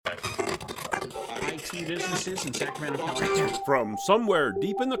IT businesses in Sacramento County. From somewhere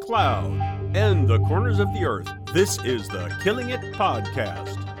deep in the cloud and the corners of the earth, this is the Killing It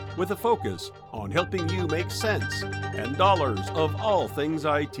Podcast, with a focus on helping you make sense and dollars of all things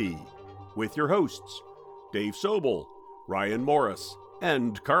IT. With your hosts, Dave Sobel, Ryan Morris,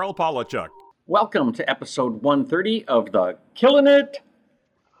 and Carl Polachuk. Welcome to episode 130 of the Killing It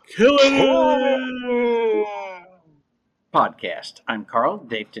Podcast. I'm Carl,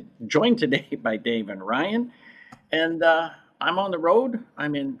 joined today by Dave and Ryan, and I'm on the road.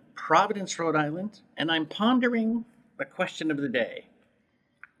 I'm in Providence, Rhode Island, and I'm pondering the question of the day.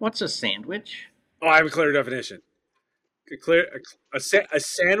 What's a sandwich? Oh, I have a clear definition. A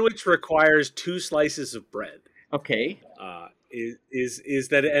sandwich requires 2 slices of bread. Okay. Is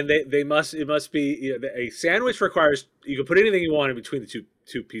that, and it must be, a sandwich requires, you can put anything you want in between the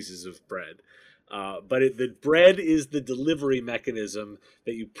two pieces of bread. But the bread is the delivery mechanism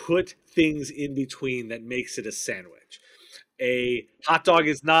that you put things in between that makes it a sandwich. A hot dog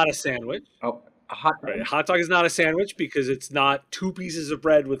is not a sandwich. Oh, a hot dog. Right. A hot dog is not a sandwich because it's not 2 pieces of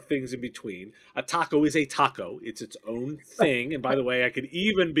bread with things in between. A taco is a taco. It's its own thing. And by the way, I could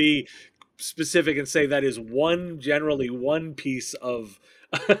even be specific and say that is generally one piece of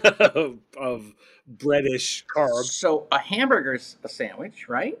of breadish carb. So a hamburger's a sandwich,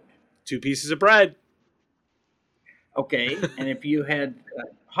 right? 2 pieces of bread. Okay, and if you had a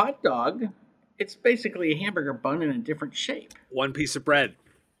hot dog, it's basically a hamburger bun in a different shape. 1 piece of bread.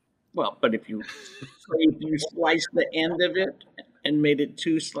 Well, but if you sliced the end of it and made it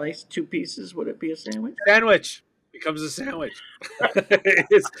 2 pieces, would it be a sandwich? Sandwich becomes a sandwich.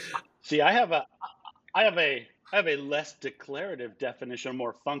 See, I have a less declarative definition, a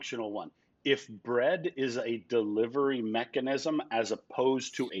more functional one. If bread is a delivery mechanism as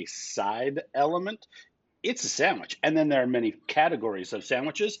opposed to a side element, it's a sandwich. And then there are many categories of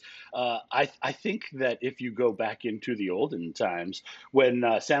sandwiches. I think that if you go back into the olden times when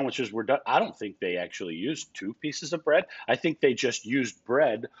sandwiches were done, I don't think they actually used 2 pieces of bread. I think they just used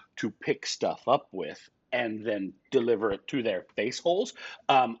bread to pick stuff up with and then deliver it to their face holes.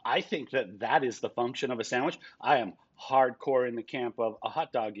 I think that is the function of a sandwich. I am hardcore in the camp of a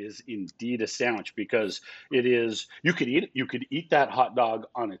hot dog is indeed a sandwich because it is, you could eat that hot dog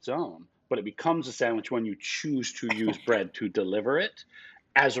on its own, but it becomes a sandwich when you choose to use bread to deliver it.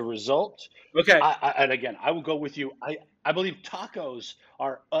 As a result, okay. And again, I will go with you. I believe tacos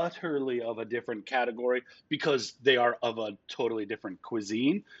are utterly of a different category because they are of a totally different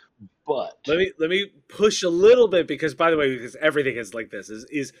cuisine. But let me push a little bit because, by the way, because everything is like this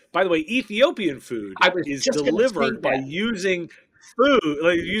is by the way, Ethiopian food is delivered by using food,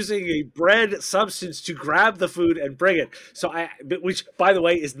 like using a bread substance to grab the food and bring it. So which by the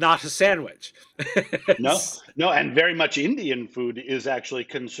way is not a sandwich. No, and very much Indian food is actually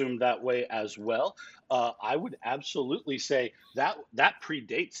consumed that way as well. I would absolutely say that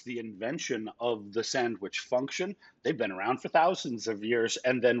predates the invention of the sandwich function. They've been around for thousands of years,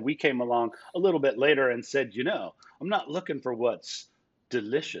 and then we came along a little bit later and said, I'm not looking for what's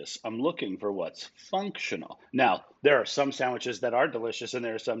delicious. I'm looking for what's functional. Now, there are some sandwiches that are delicious, and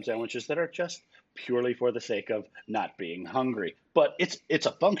there are some sandwiches that are just purely for the sake of not being hungry. But it's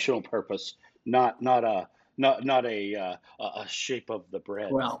a functional purpose, not a shape of the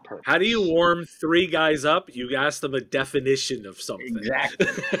bread. Well, purpose. How do you warm 3 guys up? You ask them a definition of something. Exactly.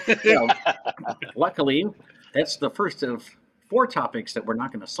 Well, luckily, that's the first of 4 topics that we're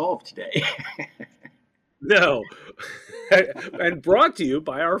not going to solve today. No. And brought to you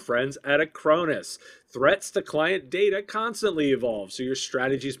by our friends at Acronis. Threats to client data constantly evolve, so your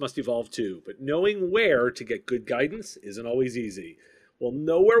strategies must evolve too. But knowing where to get good guidance isn't always easy. Well,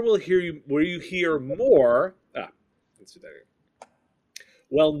 nowhere will you hear more. Let's do that again.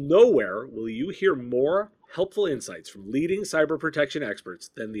 Well, nowhere will you hear more helpful insights from leading cyber protection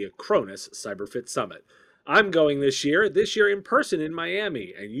experts than the Acronis CyberFit Summit. I'm going this year in person in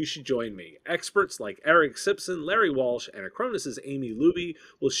Miami, and you should join me. Experts like Eric Simpson, Larry Walsh, and Acronis' Amy Luby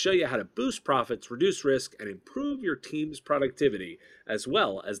will show you how to boost profits, reduce risk, and improve your team's productivity, as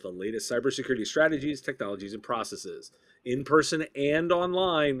well as the latest cybersecurity strategies, technologies, and processes. In person and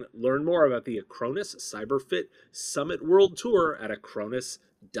online, learn more about the Acronis CyberFit Summit World Tour at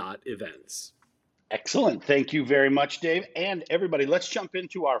acronis.events. Excellent. Thank you very much, Dave. And everybody, let's jump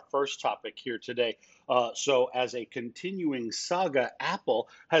into our first topic here today. So as a continuing saga, Apple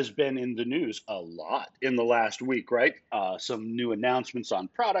has been in the news a lot in the last week, right? Some new announcements on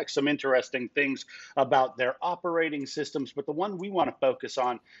products, some interesting things about their operating systems. But the one we want to focus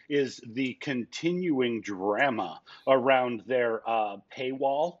on is the continuing drama around their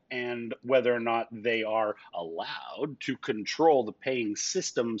paywall and whether or not they are allowed to control the paying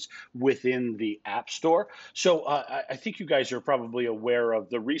systems within the App App Store. So I think you guys are probably aware of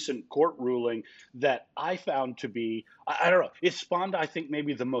the recent court ruling that I found to be, I don't know, it spawned, I think,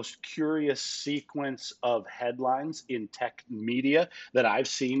 maybe the most curious sequence of headlines in tech media that I've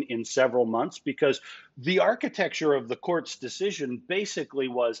seen in several months, because the architecture of the court's decision basically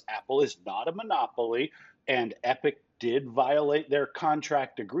was Apple is not a monopoly and Epic did violate their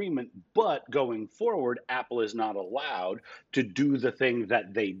contract agreement, but going forward, Apple is not allowed to do the thing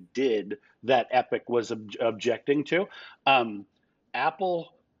that they did that Epic was objecting to.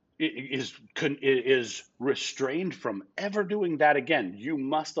 Apple is restrained from ever doing that again. You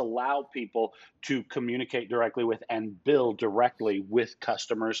must allow people to communicate directly with and bill directly with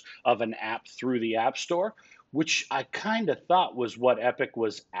customers of an app through the App Store, which I kind of thought was what Epic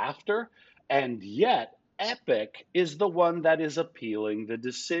was after. And yet, Epic is the one that is appealing the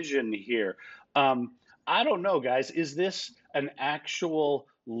decision here. I don't know, guys. Is this an actual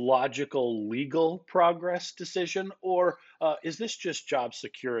logical legal progress decision, or is this just job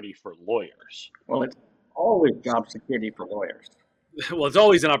security for lawyers? Well, it's always job security for lawyers. Well, it's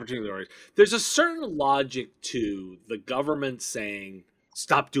always an opportunity. There's a certain logic to the government saying,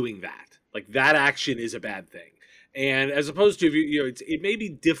 stop doing that. Like, that action is a bad thing. And as opposed to, it may be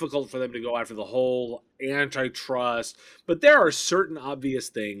difficult for them to go after the whole antitrust, but there are certain obvious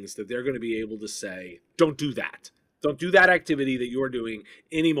things that they're going to be able to say, don't do that. Don't do that activity that you're doing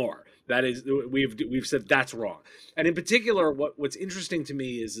anymore. That is, we've said that's wrong. And in particular, what's interesting to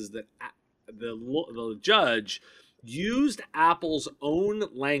me is that the judge used Apple's own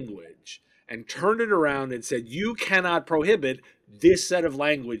language and turned it around and said, you cannot prohibit this set of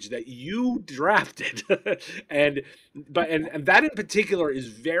language that you drafted. and that in particular is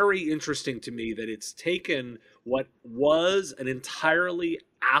very interesting to me, that it's taken what was an entirely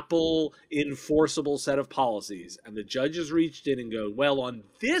Apple enforceable set of policies, and the judges reached in and go, well, on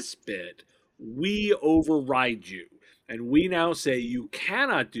this bit, we override you. And we now say you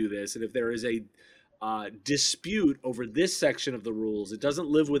cannot do this. And if there is a dispute over this section of the rules, it doesn't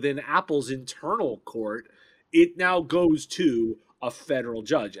live within Apple's internal court, it now goes to a federal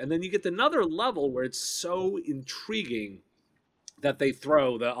judge. And then you get another level where it's so intriguing that they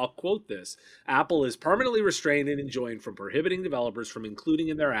throw I'll quote this: Apple is permanently restrained and enjoined from prohibiting developers from including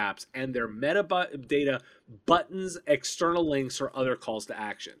in their apps and their metadata buttons, external links, or other calls to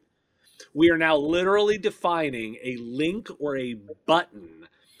action. We are now literally defining a link or a button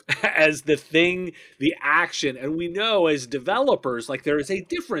as the thing, the action. And we know as developers, like, there is a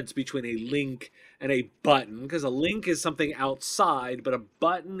difference between a link and a button, because a link is something outside, but a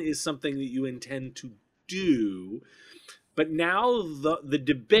button is something that you intend to do. But now the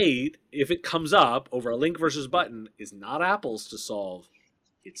debate, if it comes up over a link versus button, is not Apple's to solve,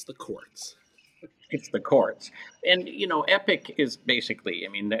 it's the courts. It's the courts. And, Epic is basically,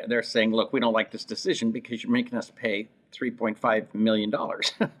 they're saying, look, we don't like this decision because you're making us pay $3.5 million.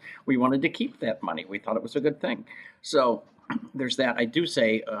 We wanted to keep that money. We thought it was a good thing. So there's that. I do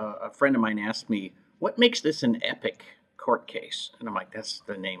say, a friend of mine asked me, what makes this an Epic court case? And I'm like, that's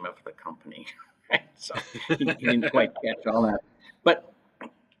the name of the company. So he didn't quite catch all that. But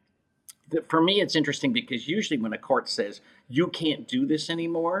for me, it's interesting because usually when a court says, you can't do this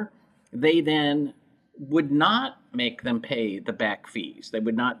anymore, they then would not make them pay the back fees. They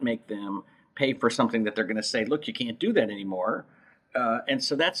would not make them pay for something that they're going to say, look, you can't do that anymore. And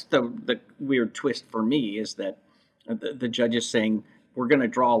so that's the weird twist for me, is that the judge is saying, we're going to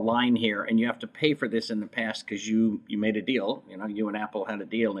draw a line here, and you have to pay for this in the past because you made a deal. You and Apple had a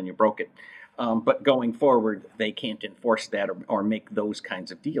deal and you broke it. But going forward, they can't enforce that or make those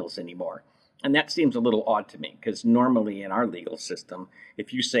kinds of deals anymore. And that seems a little odd to me, because normally in our legal system,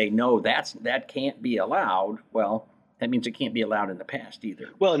 if you say, no, that can't be allowed, well, that means it can't be allowed in the past either.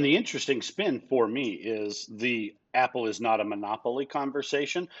 Well, and the interesting spin for me is the Apple is not a monopoly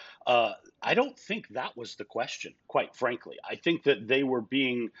conversation. I don't think that was the question, quite frankly. I think that they were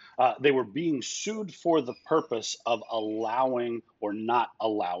being sued for the purpose of allowing or not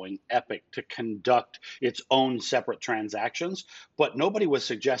allowing Epic to conduct its own separate transactions, but nobody was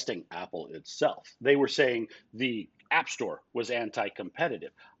suggesting Apple itself. They were saying the App Store was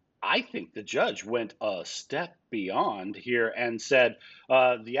anti-competitive. I think the judge went a step beyond here and said,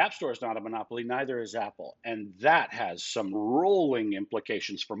 the App Store is not a monopoly, neither is Apple. And that has some rolling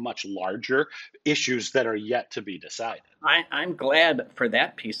implications for much larger issues that are yet to be decided. I'm glad for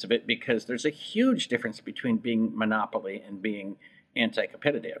that piece of it, because there's a huge difference between being monopoly and being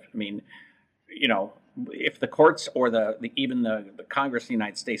anti-competitive. If the courts or even the Congress of the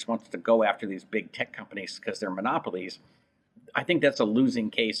United States wants to go after these big tech companies because they're monopolies, I think that's a losing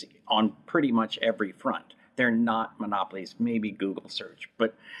case on pretty much every front. They're not monopolies, maybe Google search,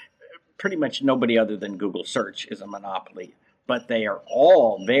 but pretty much nobody other than Google search is a monopoly, but they are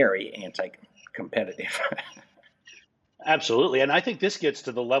all very anti-competitive. Absolutely. And I think this gets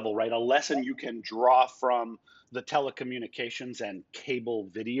to the level, right? A lesson you can draw from the telecommunications and cable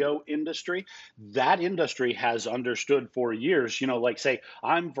video industry. That industry has understood for years, like say,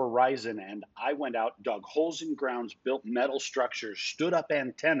 I'm Verizon and I went out, dug holes in grounds, built metal structures, stood up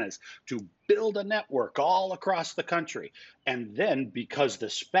antennas to build a network all across the country. And then because the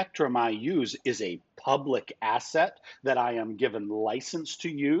spectrum I use is a public asset that I am given license to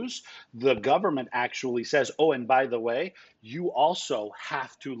use, the government actually says, oh, and by the way, you also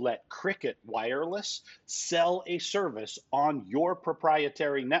have to let Cricket Wireless sell a service on your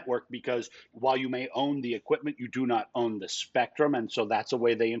proprietary network because while you may own the equipment, you do not own the spectrum. And so that's a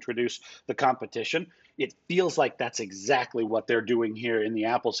way they introduce the competition. It feels like that's exactly what they're doing here in the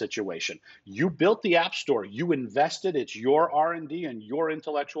Apple situation. You built the App Store, you invested, it's your R&D and your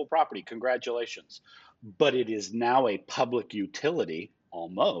intellectual property. Congratulations. But it is now a public utility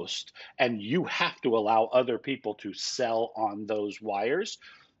almost, and you have to allow other people to sell on those wires.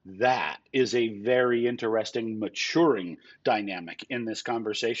 That is a very interesting maturing dynamic in this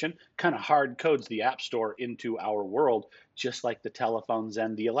conversation. Kind of hard codes the App Store into our world, just like the telephones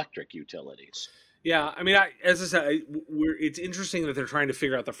and the electric utilities. Yeah, I mean, as I said, it's interesting that they're trying to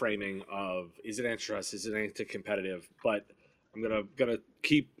figure out the framing of is it antitrust, is it anti-competitive, but I'm gonna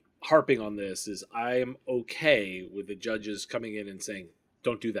keep harping on this. Is I am okay with the judges coming in and saying,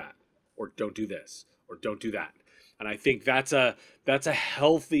 don't do that, or don't do this, or don't do that. And I think that's a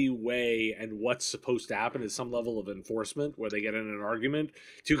healthy way, and what's supposed to happen is some level of enforcement where they get in an argument.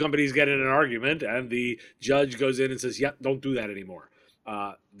 Two companies get in an argument, and the judge goes in and says, yep, don't do that anymore.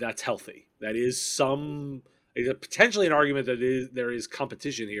 That's healthy. That is potentially an argument that there is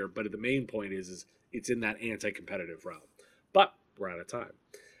competition here, but the main point is it's in that anti-competitive realm. But we're out of time.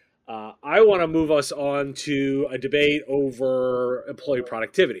 I want to move us on to a debate over employee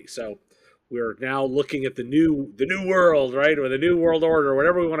productivity. So we're now looking at the new world, right? Or the new world order, or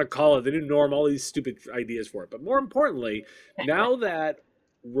whatever we want to call it, the new norm, all these stupid ideas for it. But more importantly, now that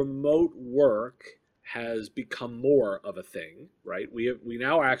remote work has become more of a thing, right? We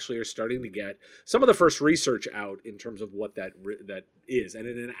now actually are starting to get some of the first research out in terms of what that is. And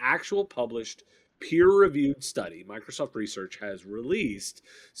in an actual published peer-reviewed study, Microsoft Research has released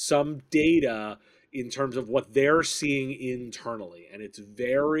some data in terms of what they're seeing internally. And it's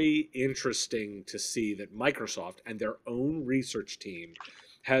very interesting to see that Microsoft and their own research team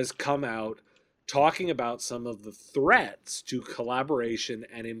has come out talking about some of the threats to collaboration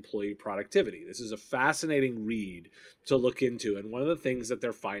and employee productivity. This is a fascinating read to look into. And one of the things that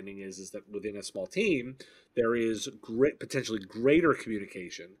they're finding is that within a small team, there is potentially greater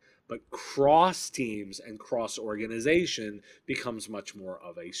communication, but cross teams and cross organization becomes much more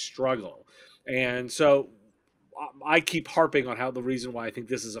of a struggle. And so I keep harping on how the reason why I think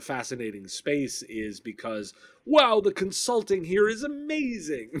this is a fascinating space is because, wow, the consulting here is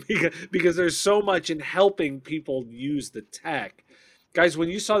amazing because there's so much in helping people use the tech. Guys, when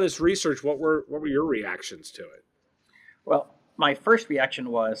you saw this research, what were your reactions to it? Well, my first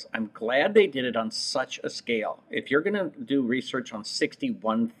reaction was, I'm glad they did it on such a scale. If you're going to do research on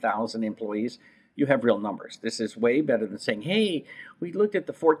 61,000 employees, you have real numbers. This is way better than saying, hey, we looked at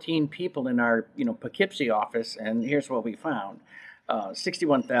the 14 people in our Poughkeepsie office, and here's what we found.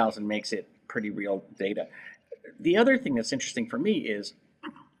 61,000 makes it pretty real data. The other thing that's interesting for me is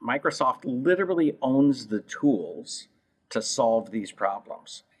Microsoft literally owns the tools to solve these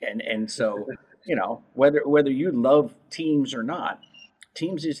problems. And so, whether you love Teams or not,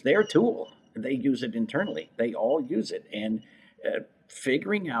 Teams is their tool. They use it internally. They all use it. And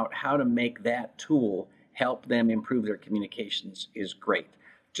figuring out how to make that tool help them improve their communications is great.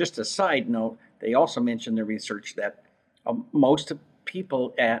 Just a side note, they also mentioned the research that most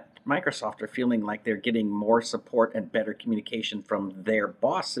people at Microsoft are feeling like they're getting more support and better communication from their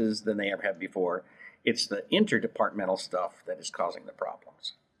bosses than they ever have before. It's the interdepartmental stuff that is causing the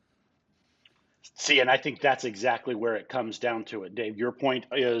problems. See, and I think that's exactly where it comes down to it, Dave. Your point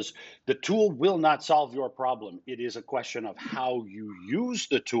is the tool will not solve your problem. It is a question of how you use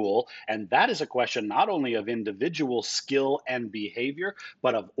the tool. And that is a question not only of individual skill and behavior,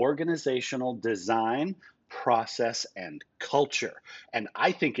 but of organizational design, process, and culture. And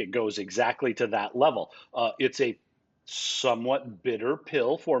I think it goes exactly to that level. It's a somewhat bitter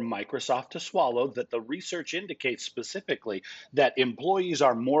pill for Microsoft to swallow that the research indicates specifically that employees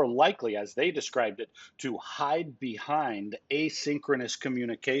are more likely, as they described it, to hide behind asynchronous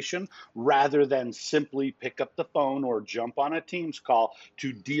communication rather than simply pick up the phone or jump on a Teams call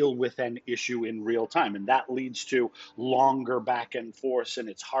to deal with an issue in real time. And that leads to longer back and forth, and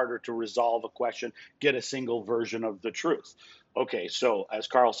it's harder to resolve a question, get a single version of the truth. Okay, so as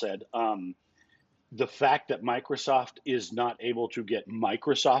Carl said, the fact that Microsoft is not able to get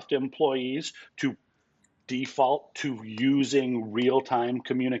Microsoft employees to default to using real-time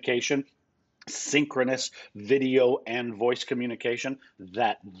communication, synchronous video and voice communication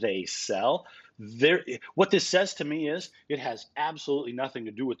that they sell. What this says to me is it has absolutely nothing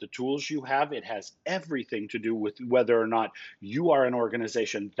to do with the tools you have. It has everything to do with whether or not you are an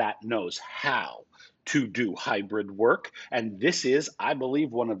organization that knows how to do hybrid work. And this is, I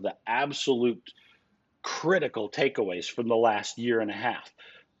believe, one of the absolute critical takeaways from the last year and a half.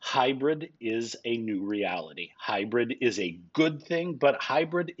 Hybrid is a new reality. Hybrid is a good thing, but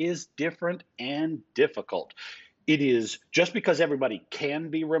hybrid is different and difficult. It is just because everybody can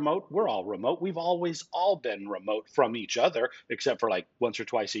be remote, we're all remote. We've always all been remote from each other, except for like once or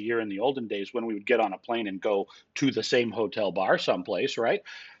twice a year in the olden days when we would get on a plane and go to the same hotel bar someplace, right?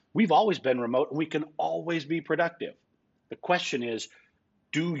 We've always been remote and we can always be productive. The question is,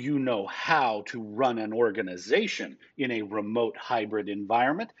 do you know how to run an organization in a remote hybrid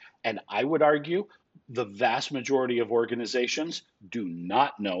environment? And I would argue the vast majority of organizations do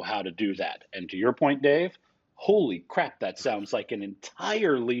not know how to do that. And to your point, Dave, holy crap, that sounds like an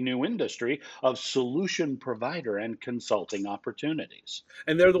entirely new industry of solution provider and consulting opportunities.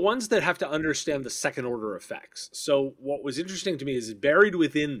 And they're the ones that have to understand the second order effects. So what was interesting to me is buried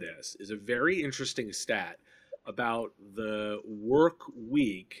within this is a very interesting stat about the work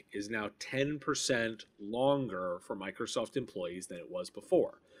week is now 10% longer for Microsoft employees than it was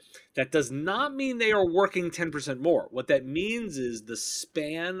before. That does not mean they are working 10% more. What that means is the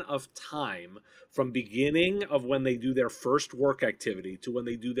span of time from beginning of when they do their first work activity to when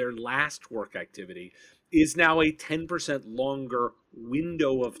they do their last work activity is now a 10% longer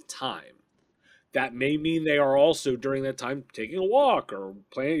window of time. That may mean they are also during that time taking a walk or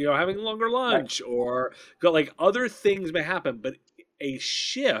playing, having a longer lunch, or like other things may happen. But a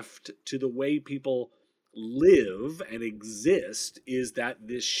shift to the way people live and exist is that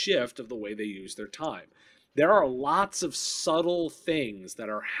this shift of the way they use their time. There are lots of subtle things that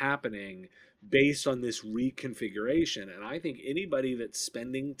are happening based on this reconfiguration. And I think anybody that's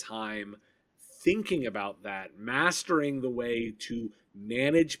spending time thinking about that, mastering the way to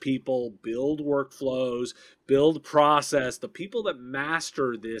manage people, build workflows, build process, the people that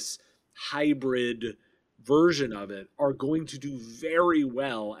master this hybrid version of it are going to do very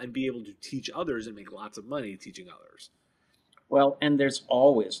well and be able to teach others and make lots of money teaching others. Well, and there's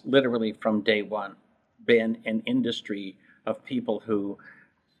always, literally from day one, been an industry of people who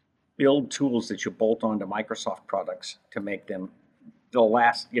build tools that you bolt onto Microsoft products to make them the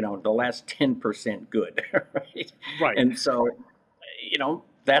last 10% good, right? Right. And so,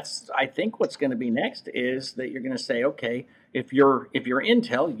 that's, I think what's going to be next is that you're going to say, okay, if you're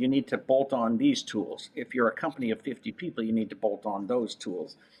Intel, you need to bolt on these tools. If you're a company of 50 people, you need to bolt on those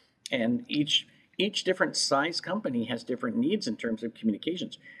tools. And each different size company has different needs in terms of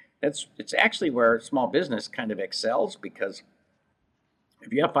communications. It's actually where small business kind of excels, because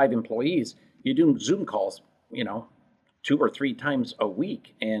if you have 5 employees, you do Zoom calls, 2 or 3 times a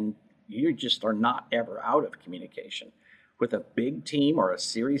week, and you just are not ever out of communication. With a big team or a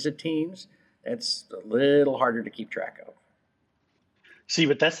series of teams, that's a little harder to keep track of. See,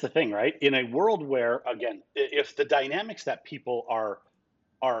 but that's the thing, right? In a world where, again, if the dynamics that people are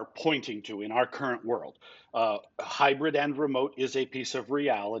pointing to in our current world, hybrid and remote is a piece of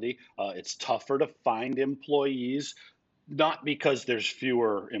reality. It's tougher to find employees, not because there's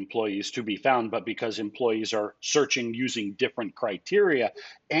fewer employees to be found, but because employees are searching using different criteria,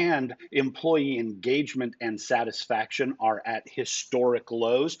 and employee engagement and satisfaction are at historic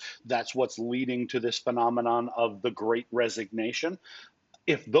lows. That's what's leading to this phenomenon of the Great Resignation.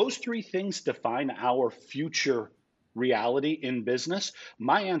 If those 3 things define our future reality in business,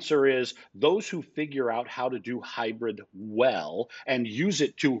 my answer is those who figure out how to do hybrid well and use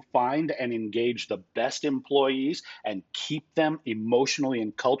it to find and engage the best employees and keep them emotionally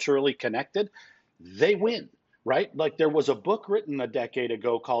and culturally connected, they win. right? Like there was a book written a decade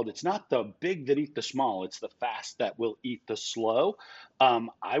ago called "It's Not the Big That Eat the Small; It's the Fast That Will Eat the Slow."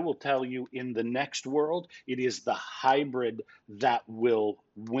 I will tell you, in the next world, it is the hybrid that will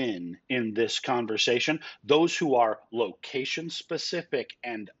win in this conversation. Those who are location specific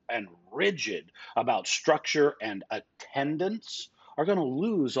and rigid about structure and attendance are going to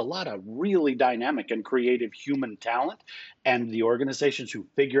lose a lot of really dynamic and creative human talent, and the organizations who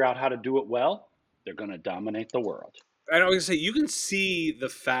figure out how to do it well, they're going to dominate the world. And I was going to say, you can see the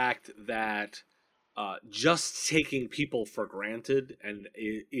fact that just taking people for granted and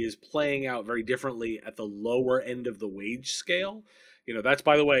is playing out very differently at the lower end of the wage scale. You know, that's,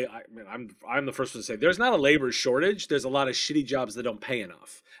 by the way, I'm the first one to say there's not a labor shortage. There's a lot of shitty jobs that don't pay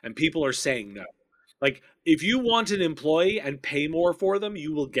enough, and people are saying no. Like, if you want an employee and pay more for them,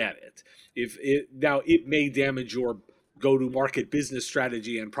 you will get it. Now it may damage your go-to-market business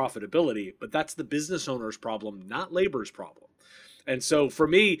strategy and profitability, but that's the business owner's problem, not labor's problem. And so for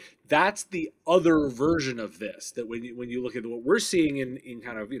me, that's the other version of this, that when you look at what we're seeing in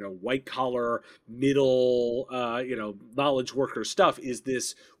kind of, white collar, middle, knowledge worker stuff, is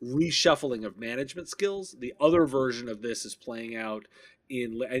this reshuffling of management skills. The other version of this is playing out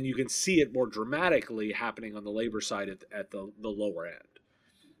and you can see it more dramatically happening on the labor side at the lower end.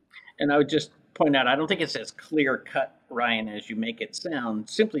 And I would just point out, I don't think it's as clear cut, Ryan, as you make it sound,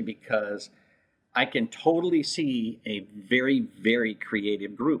 simply because I can totally see a very, very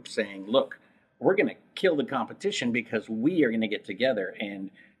creative group saying, look, we're going to kill the competition because we are going to get together and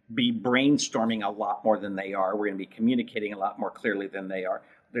be brainstorming a lot more than they are. We're going to be communicating a lot more clearly than they are.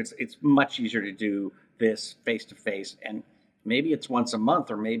 It's much easier to do this face to face, and maybe it's once a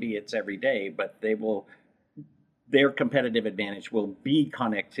month or maybe it's every day, but their competitive advantage will be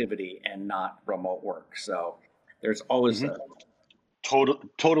connectivity and not remote work. So there's always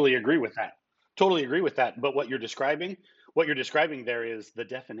Totally agree with that. Totally agree with that. But what you're describing there is the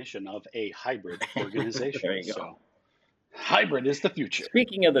definition of a hybrid organization. There you go. So hybrid is the future.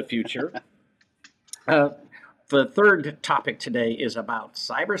 Speaking of the future, the third topic today is about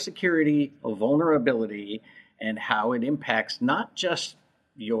cybersecurity, vulnerability, and how it impacts not just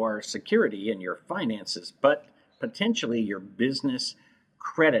your security and your finances, but potentially your business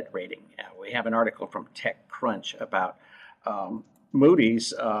credit rating. We have an article from TechCrunch about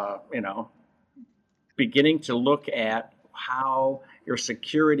Moody's, beginning to look at how your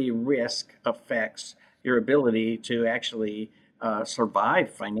security risk affects your ability to actually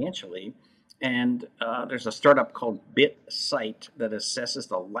survive financially. And there's a startup called BitSight that assesses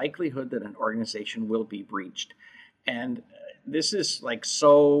the likelihood that an organization will be breached. And this is like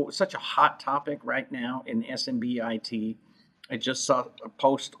such a hot topic right now in SMB IT. I just saw a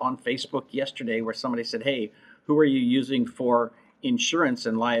post on Facebook yesterday where somebody said, hey, who are you using for insurance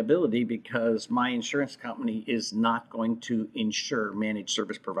and liability? Because my insurance company is not going to insure managed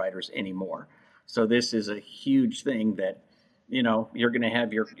service providers anymore. So this is a huge thing that, you're going to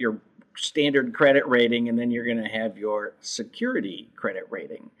have your standard credit rating, and then you're going to have your security credit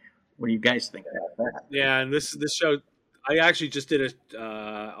rating. What do you guys think about that? Yeah, and this show, I actually just did it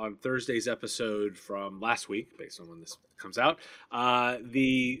on Thursday's episode from last week, based on when this comes out. On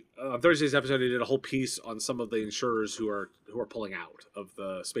Thursday's episode, I did a whole piece on some of the insurers who are pulling out of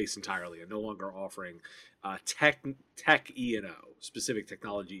the space entirely and no longer offering tech E&O, specific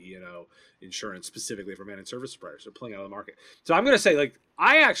technology E&O insurance specifically for managed service providers. They're pulling out of the market. So I'm going to say,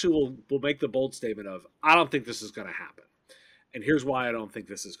 I actually will make the bold statement of, I don't think this is going to happen. And here's why I don't think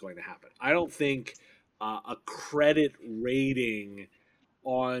this is going to happen. I don't think a credit rating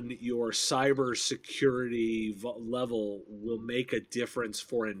on your cybersecurity level will make a difference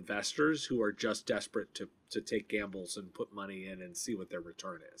for investors who are just desperate to take gambles and put money in and see what their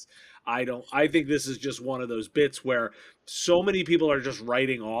return is. I think this is just one of those bits where so many people are just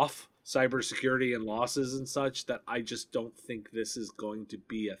writing off cybersecurity and losses and such that I just don't think this is going to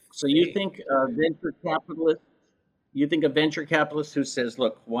be a thing. So you think a venture capitalist who says,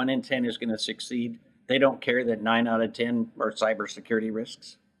 look, 1 in 10 is going to succeed, they don't care that 9 out of 10 are cybersecurity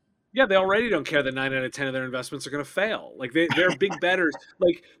risks? Yeah, they already don't care that 9 out of 10 of their investments are going to fail. They're big bettors.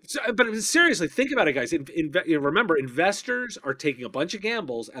 But seriously, think about it, guys. Remember, investors are taking a bunch of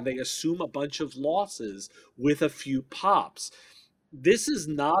gambles and they assume a bunch of losses with a few pops. This is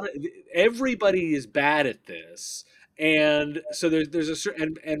not. Everybody is bad at this. And so there's a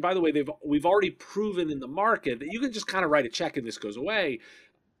certain, and by the way, we've already proven in the market that you can just kind of write a check and this goes away.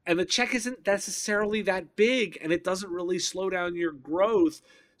 And the check isn't necessarily that big, and it doesn't really slow down your growth.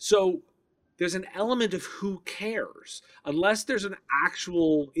 So there's an element of who cares. Unless there's an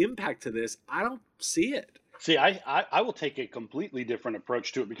actual impact to this, I don't see it. See, I will take a completely different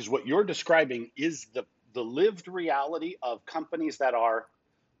approach to it, because what you're describing is the lived reality of companies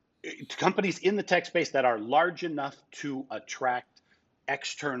in the tech space that are large enough to attract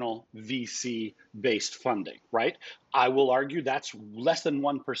external VC based funding, right? I will argue that's less than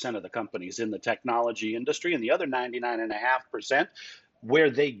 1% of the companies in the technology industry, and the other 99.5%, where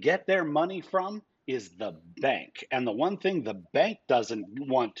they get their money from is the bank. And the one thing the bank doesn't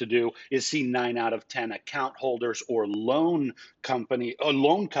want to do is see 9 out of 10 account holders or loan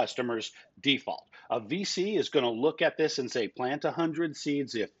customers default. A VC is going to look at this and say, plant 100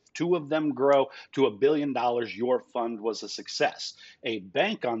 seeds. If 2 of them grow to $1 billion, your fund was a success. A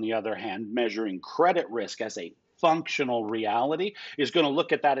bank, on the other hand, measuring credit risk as a functional reality, is going to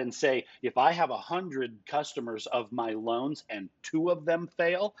look at that and say, if I have 100 customers of my loans and 2 of them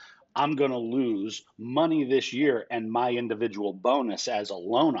fail, I'm going to lose money this year, and my individual bonus as a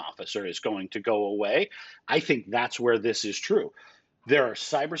loan officer is going to go away. I think that's where this is true. There are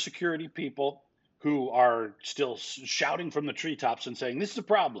cybersecurity people who are still shouting from the treetops and saying, this is a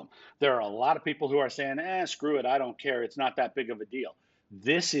problem. There are a lot of people who are saying, screw it, I don't care, it's not that big of a deal.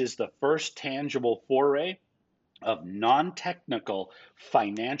 This is the first tangible foray of non-technical,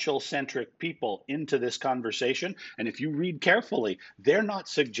 financial-centric people into this conversation. And if you read carefully, they're not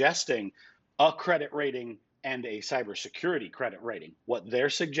suggesting a credit rating and a cybersecurity credit rating. What they're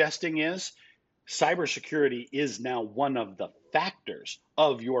suggesting is cybersecurity is now one of the factors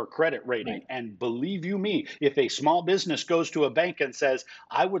of your credit rating. Right. And believe you me, if a small business goes to a bank and says,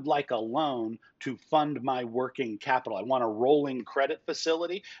 I would like a loan to fund my working capital, I want a rolling credit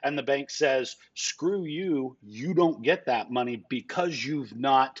facility, and the bank says, screw you, you don't get that money because you've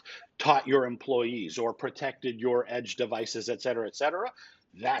not taught your employees or protected your edge devices, et cetera,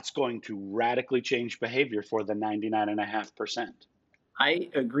 that's going to radically change behavior for the 99.5%. I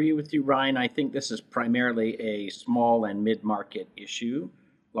agree with you, Ryan. I think this is primarily a small and mid-market issue.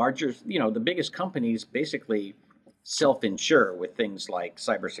 Larger, the biggest companies basically self-insure with things like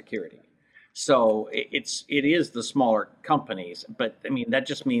cybersecurity. So it is the smaller companies, but I mean, that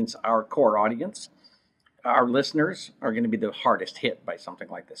just means our core audience, our listeners, are going to be the hardest hit by something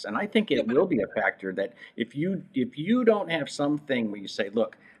like this. And I think it will be a factor that if you don't have something where you say,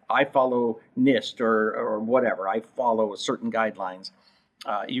 look, I follow NIST or whatever, I follow certain guidelines,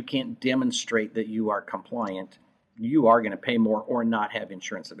 you can't demonstrate that you are compliant, you are going to pay more or not have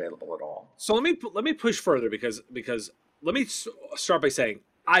insurance available at all. So let me push further because let me start by saying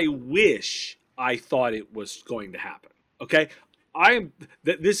I wish I thought it was going to happen. Okay,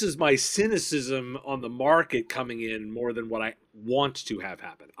 this is my cynicism on the market coming in more than what I want to have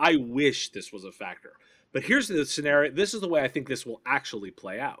happen. I wish this was a factor. But here's the scenario. This is the way I think this will actually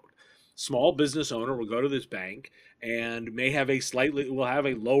play out. Small business owner will go to this bank and will have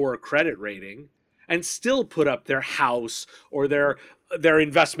a lower credit rating and still put up their house or their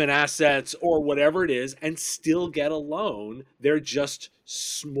investment assets or whatever it is and still get a loan. They're just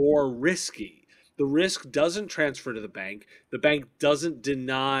more risky. The risk doesn't transfer to the bank. The bank doesn't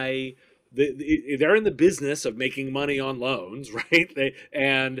deny. They're in the business of making money on loans, right?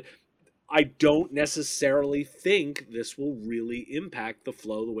 And I don't necessarily think this will really impact the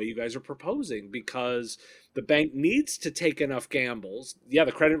flow the way you guys are proposing, because the bank needs to take enough gambles. Yeah,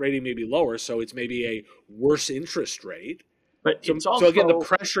 the credit rating may be lower, so it's maybe a worse interest rate. But so again, the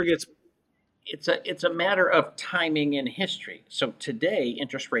pressure gets... It's a matter of timing in history. So today,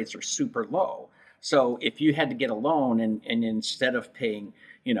 interest rates are super low. So if you had to get a loan and instead of paying,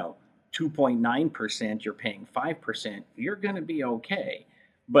 2.9%, you're paying 5%, you're going to be okay.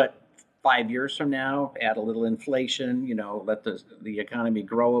 But 5 years from now, add a little inflation, let the economy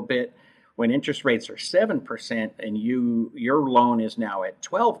grow a bit. When interest rates are 7% and your loan is now at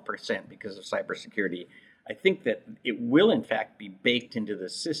 12% because of cybersecurity, I think that it will in fact be baked into the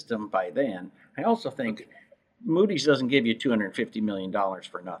system by then. I also think Moody's doesn't give you $250 million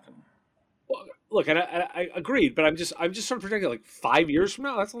for nothing. Look, and I agreed, but I'm just sort of projecting like 5 years from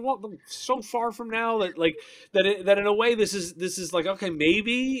now. That's a lot, so far from now that in a way this is like, okay,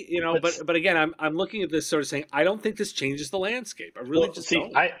 maybe, but again, I'm looking at this sort of saying I don't think this changes the landscape. I really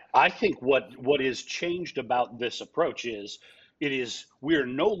don't. I think what is changed about this approach is we're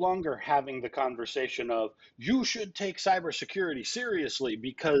no longer having the conversation of you should take cybersecurity seriously,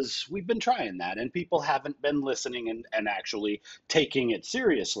 because we've been trying that and people haven't been listening and actually taking it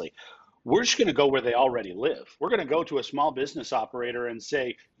seriously. We're just going to go where they already live. We're going to go to a small business operator and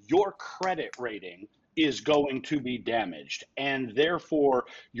say, your credit rating is going to be damaged, and therefore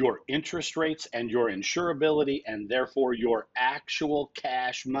your interest rates and your insurability and therefore your actual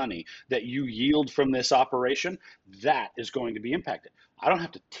cash money that you yield from this operation, that is going to be impacted. I don't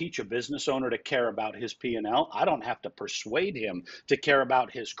have to teach a business owner to care about his P&L. I don't have to persuade him to care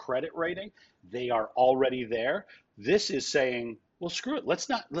about his credit rating. They are already there. This is saying, well, screw it. Let's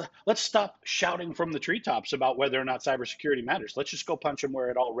stop shouting from the treetops about whether or not cybersecurity matters. Let's just go punch them where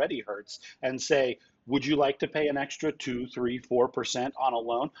it already hurts and say, would you like to pay an extra 2, 3, 4% on a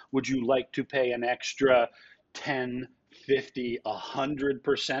loan? Would you like to pay an extra 10, 50,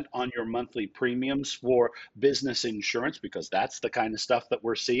 100% on your monthly premiums for business insurance? Because that's the kind of stuff that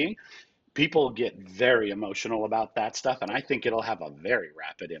we're seeing. People get very emotional about that stuff, and I think it'll have a very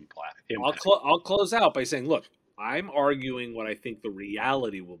rapid impact. I'll close out by saying, look, I'm arguing what I think the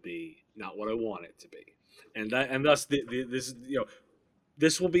reality will be, not what I want it to be, and thus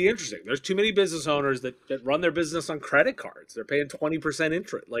this will be interesting. There's too many business owners that run their business on credit cards. They're paying 20%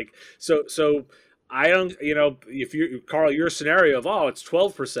 interest. So I don't, if you, Carl, your scenario of, it's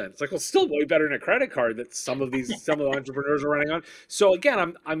 12%. It's like, well, still way better than a credit card that some of the entrepreneurs are running on. So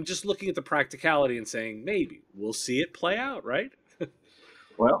again, I'm just looking at the practicality and saying, maybe we'll see it play out, right?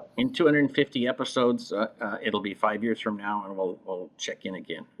 Well, in 250 episodes, it'll be 5 years from now, and we'll check in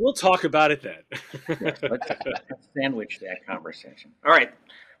again. We'll talk about it then. Yes, let's sandwich that conversation. All right,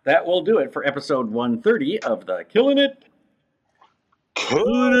 that will do it for episode 130 of the Killing It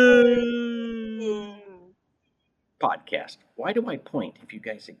podcast. Why do I point if you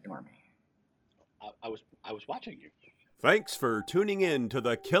guys ignore me? I was watching you. Thanks for tuning in to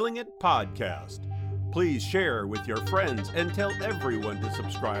the Killing It podcast. Please share with your friends and tell everyone to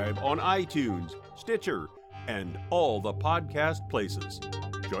subscribe on iTunes, Stitcher, and all the podcast places.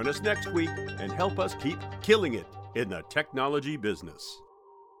 Join us next week and help us keep killing it in the technology business.